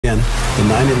Again, the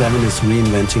 911 is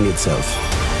reinventing itself.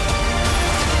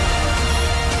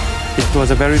 It was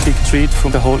a very big treat for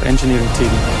the whole engineering team.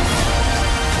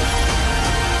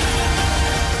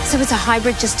 So it's a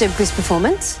hybrid just to boost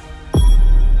performance?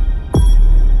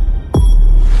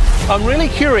 I'm really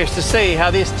curious to see how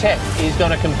this tech is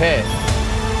going to compare.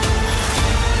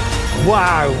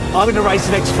 Wow, I'm going to race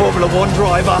the next Formula One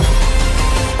driver.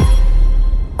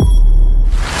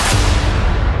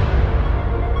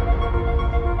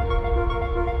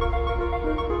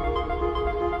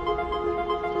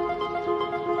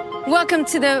 Welcome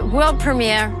to the world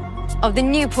premiere of the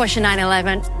new Porsche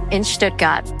 911 in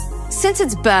Stuttgart. Since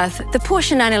its birth, the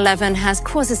Porsche 911 has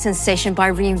caused a sensation by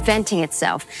reinventing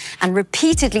itself and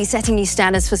repeatedly setting new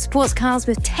standards for sports cars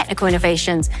with technical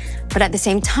innovations, but at the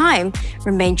same time,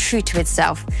 remain true to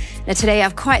itself. Now today I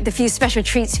have quite the few special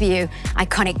treats for you.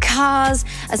 Iconic cars,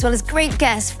 as well as great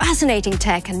guests, fascinating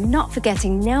tech, and not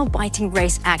forgetting nail-biting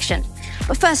race action.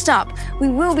 But first up, we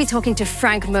will be talking to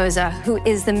Frank Moser, who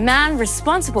is the man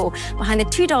responsible behind the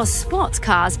two-door sports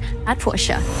cars at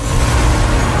Porsche.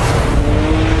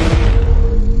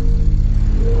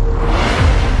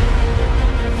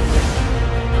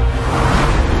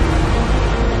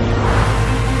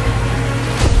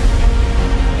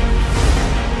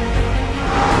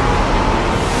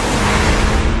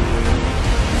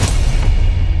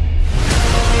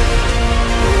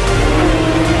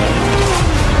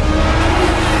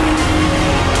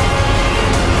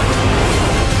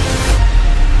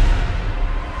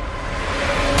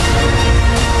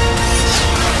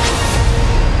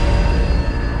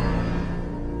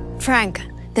 Frank,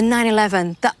 the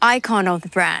 911, the icon of the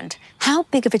brand. How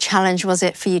big of a challenge was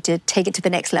it for you to take it to the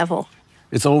next level?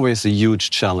 It's always a huge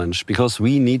challenge because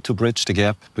we need to bridge the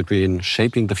gap between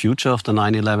shaping the future of the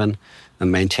 911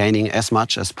 and maintaining as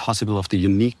much as possible of the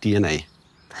unique DNA.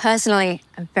 Personally,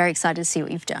 I'm very excited to see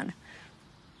what you've done.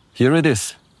 Here it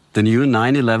is, the new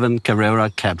 911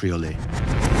 Carrera Cabriolet.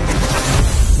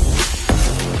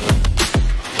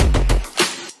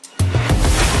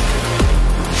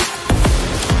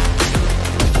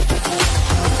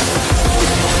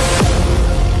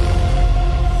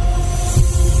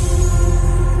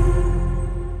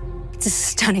 It's a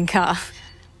stunning car.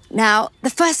 Now,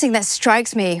 the first thing that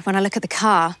strikes me when I look at the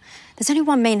car, there's only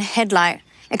one main headlight.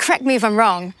 And correct me if I'm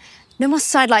wrong, no more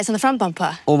side lights on the front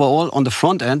bumper. Overall, on the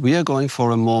front end, we are going for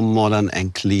a more modern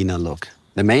and cleaner look.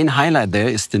 The main highlight there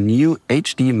is the new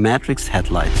HD Matrix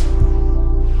headlight.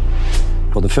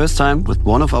 For the first time with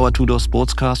one of our two-door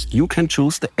sports cars, you can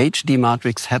choose the HD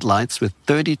Matrix headlights with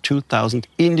 32,000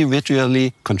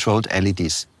 individually controlled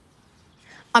LEDs.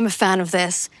 I'm a fan of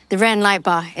this. The rear end light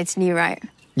bar, it's new, right?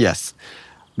 Yes.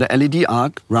 The LED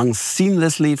arc runs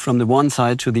seamlessly from the one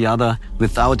side to the other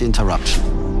without interruption.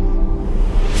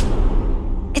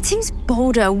 It seems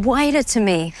bolder, wider to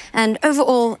me, and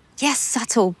overall, yes,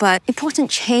 subtle, but important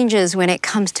changes when it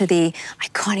comes to the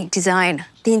iconic design.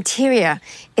 The interior,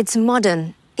 it's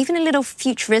modern, even a little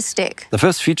futuristic. The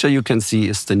first feature you can see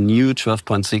is the new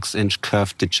 12.6-inch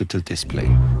curved digital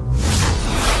display.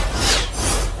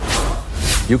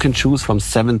 You can choose from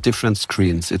 7 different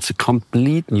screens. It's a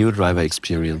complete new driver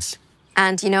experience.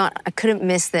 And you know what? I couldn't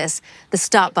miss this, the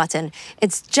start button.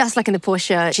 It's just like in the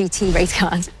Porsche GT race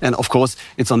cars. And of course,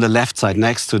 it's on the left side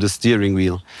next to the steering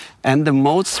wheel. And the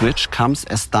mode switch comes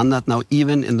as standard now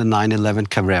even in the 911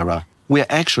 Carrera. We're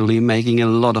actually making a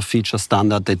lot of features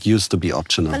standard that used to be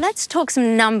optional. But let's talk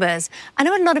some numbers. I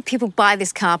know a lot of people buy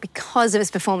this car because of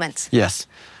its performance. Yes.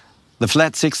 The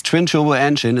flat-6 twin-turbo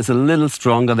engine is a little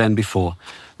stronger than before.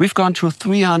 We've gone to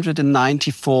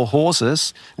 394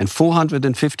 horses and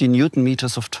 450 Newton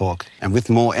meters of torque. And with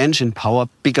more engine power,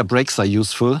 bigger brakes are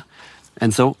useful.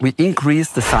 And so we increase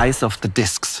the size of the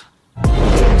discs.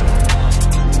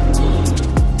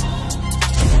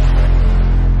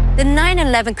 The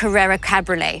 911 Carrera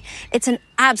Cabriolet, it's an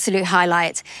absolute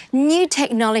highlight. New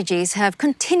technologies have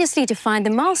continuously defined the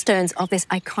milestones of this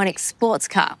iconic sports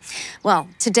car. Well,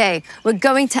 today we're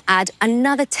going to add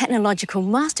another technological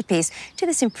masterpiece to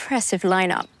this impressive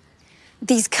lineup.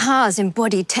 These cars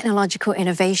embody technological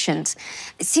innovations.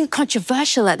 It seemed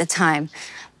controversial at the time,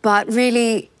 but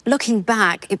really, looking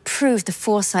back, it proved the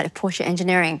foresight of Porsche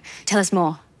engineering. Tell us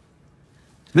more.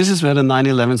 This is where the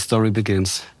 911 story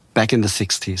begins. Back in the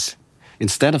 60s.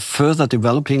 Instead of further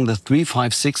developing the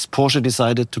 356, Porsche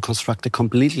decided to construct a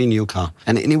completely new car.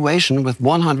 An innovation with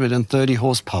 130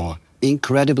 horsepower.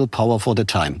 Incredible power for the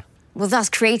time. Well, that's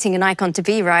creating an icon to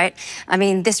be, right? I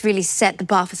mean, this really set the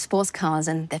bar for sports cars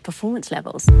and their performance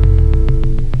levels.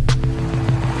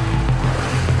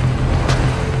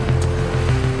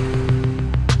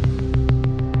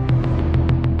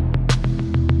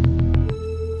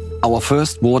 our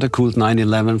first water-cooled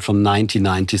 911 from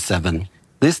 1997.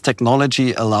 This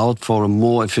technology allowed for a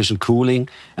more efficient cooling,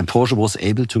 and Porsche was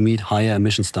able to meet higher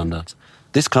emission standards.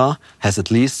 This car has at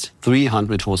least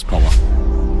 300 horsepower.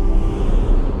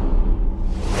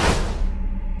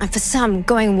 And for some,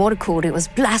 going water-cooled, it was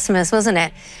blasphemous, wasn't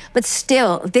it? But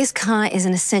still, this car is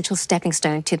an essential stepping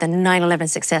stone to the 911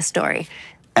 success story.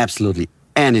 Absolutely.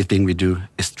 Anything we do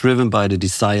is driven by the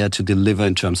desire to deliver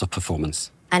in terms of performance.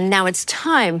 And now it's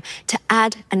time to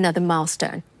add another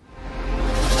milestone.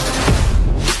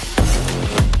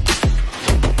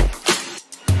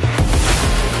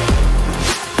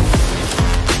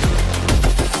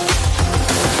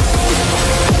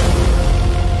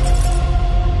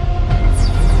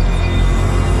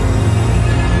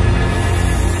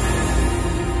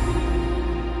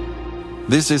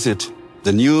 This is it,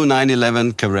 the new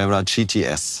 911 Carrera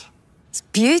GTS. It's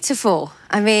beautiful.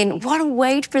 I mean, what a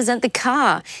way to present the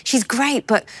car. She's great,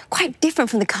 but quite different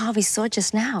from the car we saw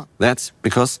just now. That's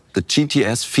because the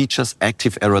GTS features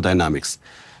active aerodynamics.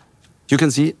 You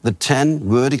can see the 10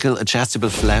 vertical adjustable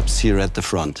flaps here at the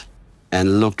front.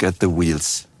 And look at the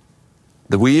wheels.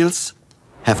 The wheels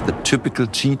have the typical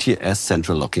GTS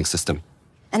central locking system.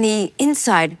 And the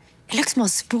inside, it looks more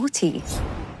sporty.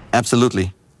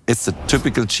 Absolutely. It's the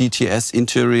typical GTS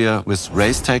interior with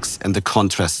race tags and the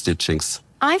contrast stitchings.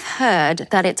 I've heard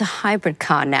that it's a hybrid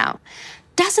car now.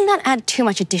 Doesn't that add too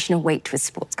much additional weight to a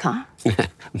sports car?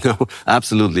 No,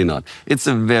 absolutely not. It's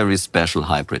a very special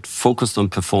hybrid, focused on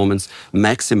performance,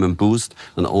 maximum boost,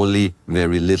 and only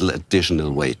very little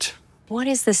additional weight. What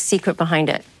is the secret behind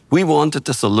it? We wanted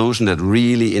a solution that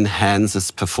really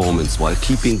enhances performance while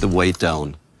keeping the weight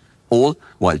down. All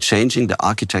while changing the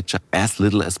architecture as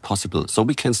little as possible, so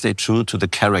we can stay true to the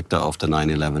character of the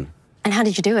 911. And how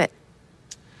did you do it?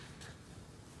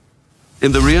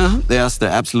 In the rear, there's the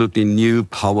absolutely new,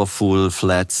 powerful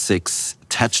flat 6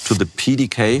 attached to the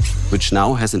PDK, which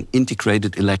now has an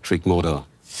integrated electric motor.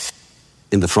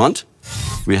 In the front,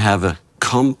 we have a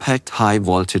compact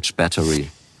high-voltage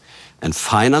battery. And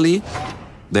finally,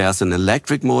 there's an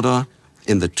electric motor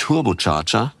in the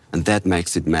turbocharger, and that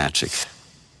makes it magic.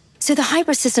 So the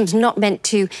hybrid system's not meant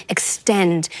to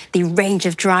extend the range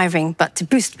of driving, but to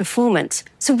boost performance.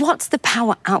 So what's the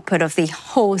power output of the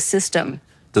whole system?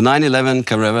 The 911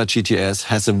 Carrera GTS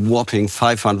has a whopping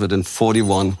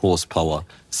 541 horsepower,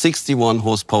 61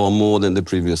 horsepower more than the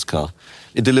previous car.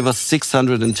 It delivers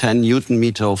 610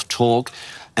 Newton-meter of torque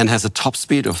and has a top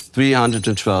speed of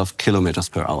 312 kilometers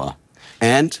per hour.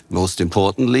 And most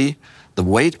importantly, the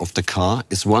weight of the car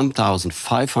is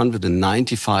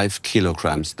 1,595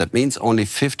 kilograms. That means only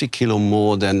 50 kilo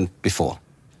more than before.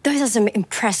 Those are some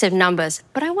impressive numbers,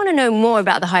 but I want to know more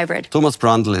about the hybrid. Thomas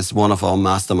Brandl is one of our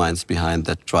masterminds behind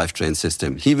that drivetrain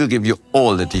system. He will give you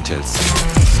all the details.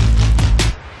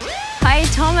 Hi,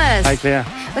 Thomas. Hi, Claire.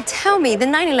 But tell me, the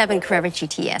 911 Carrera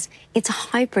GTS, it's a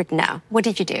hybrid now. What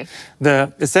did you do?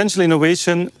 The essential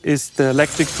innovation is the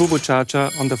electric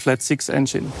turbocharger on the flat 6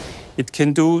 engine. It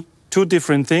can do two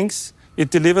different things. It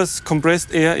delivers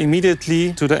compressed air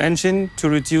immediately to the engine to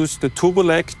reduce the turbo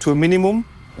lag to a minimum.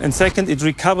 And second, it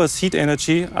recovers heat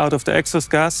energy out of the exhaust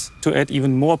gas to add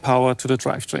even more power to the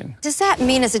drivetrain. Does that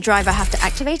mean as a driver I have to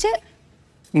activate it?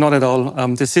 Not at all.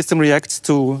 The system reacts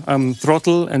to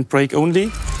throttle and brake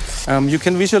only. You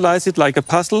can visualize it like a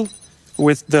puzzle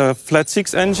with the flat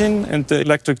 6 engine and the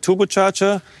electric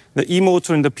turbocharger, the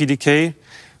e-motor in the PDK,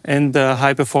 and the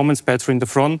high-performance battery in the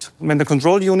front. When the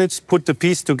control units put the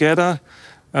piece together,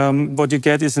 what you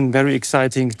get is a very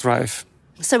exciting drive.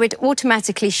 So it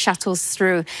automatically shuttles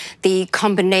through the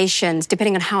combinations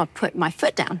depending on how I put my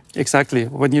foot down? Exactly.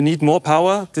 When you need more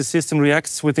power, the system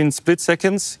reacts within split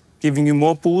seconds, giving you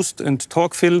more boost and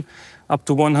torque fill up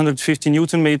to 150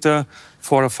 Newton-meter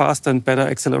for a faster and better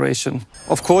acceleration.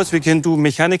 Of course, we can do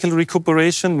mechanical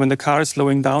recuperation when the car is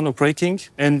slowing down or braking.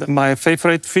 And my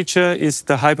favorite feature is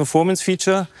the high-performance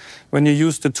feature, when you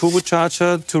use the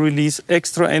turbocharger to release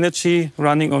extra energy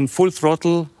running on full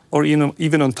throttle or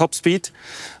even on top speed.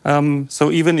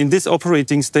 So even in this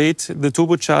operating state, the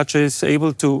turbocharger is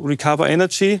able to recover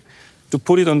energy, to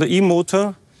put it on the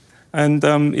e-motor, and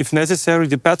if necessary,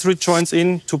 the battery joins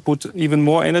in to put even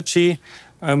more energy,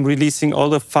 releasing all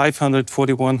the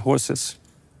 541 horses.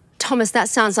 Thomas, that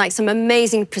sounds like some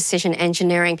amazing precision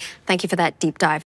engineering. Thank you for that deep dive.